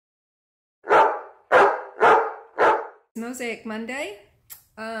Mosaic Monday.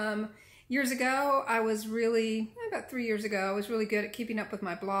 Years ago, about 3 years ago, I was really good at keeping up with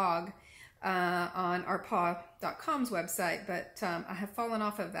my blog on artpaw.com's website, but I have fallen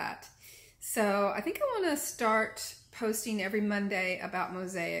off of that. So I think I want to start posting every Monday about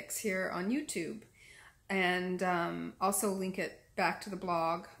mosaics here on YouTube, and also link it back to the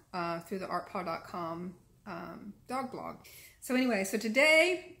blog through the artpaw.com dog blog. So anyway, so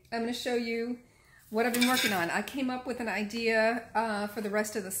today I'm going to show you what I've been working on. I came up with an idea for the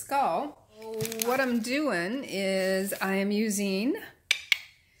rest of the skull. What I'm doing is I am using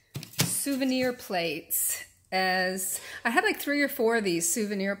souvenir plates. As I had like 3 or 4 of these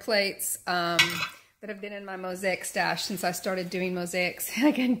souvenir plates that have been in my mosaic stash since I started doing mosaics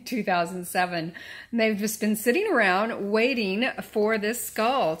like in 2007. And they've just been sitting around waiting for this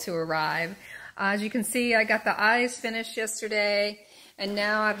skull to arrive. As you can see, I got the eyes finished yesterday, and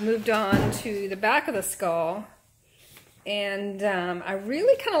now I've moved on to the back of the skull. And I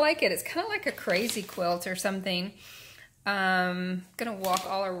really kind of like it. It's kind of like a crazy quilt or something. I'm gonna walk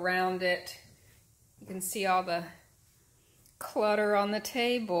all around it. You can see all the clutter on the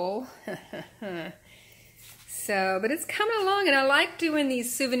table. So, but it's coming along, and I like doing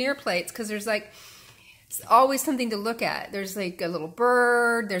these souvenir plates because there's like, it's always something to look at. There's like a little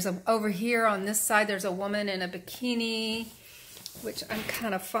bird. Over here on this side, there's a woman in a bikini, which I'm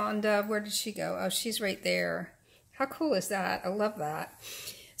kind of fond of. Where did she go? Oh, she's right there. How cool is that? I love that.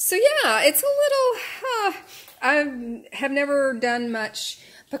 So yeah, it's a little, I have never done much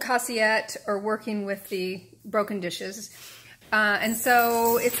Picasseitte or working with the broken dishes. And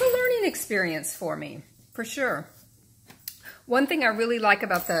so it's a learning experience for me, for sure. One thing I really like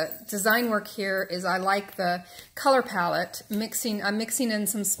about the design work here is I like the color palette. I'm mixing in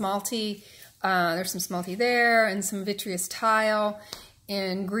some smalty, there's some smalty there, and some vitreous tile,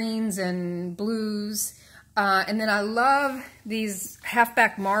 and greens and blues. And then I love these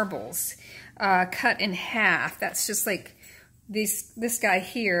half-back marbles cut in half. That's just like this guy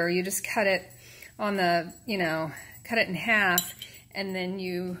here. You just cut it on the, cut it in half, and then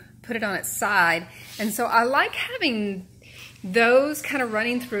you put it on its side. And so I like having those kind of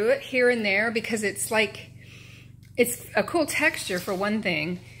running through it here and there, because it's like, it's a cool texture for one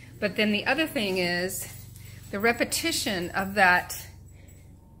thing, but then the other thing is the repetition of that,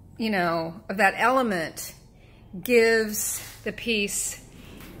 of that element gives the piece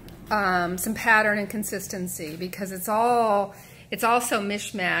some pattern and consistency, because it's also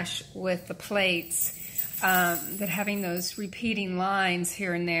mishmash with the plates, that having those repeating lines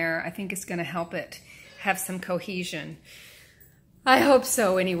here and there, I think is going to help it have some cohesion. I hope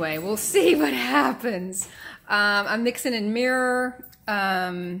so anyway. We'll see what happens. I'm mixing in mirror.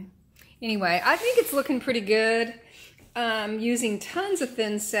 Anyway, I think it's looking pretty good. Using tons of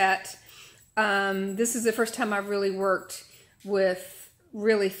thin set. This is the first time I've really worked with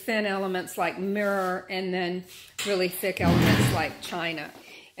really thin elements like mirror, and then really thick elements like china.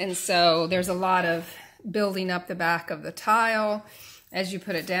 And so there's a lot of building up the back of the tile as you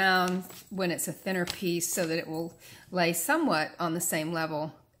put it down when it's a thinner piece, so that it will lay somewhat on the same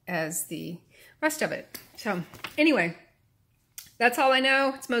level as the rest of it. So anyway, that's all I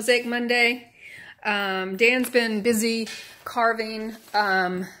know. It's Mosaic Monday. Dan's been busy carving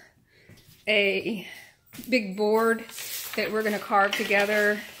a big board that we're going to carve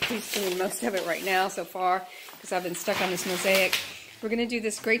together. He's doing most of it right now so far, because I've been stuck on this mosaic. We're going to do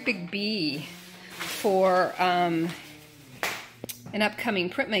this great big bee for an upcoming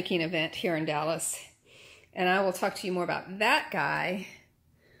printmaking event here in Dallas. And I will talk to you more about that guy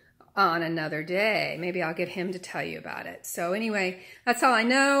on another day. Maybe I'll get him to tell you about it. So anyway, that's all I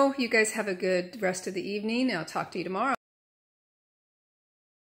know. You guys have a good rest of the evening. I'll talk to you tomorrow.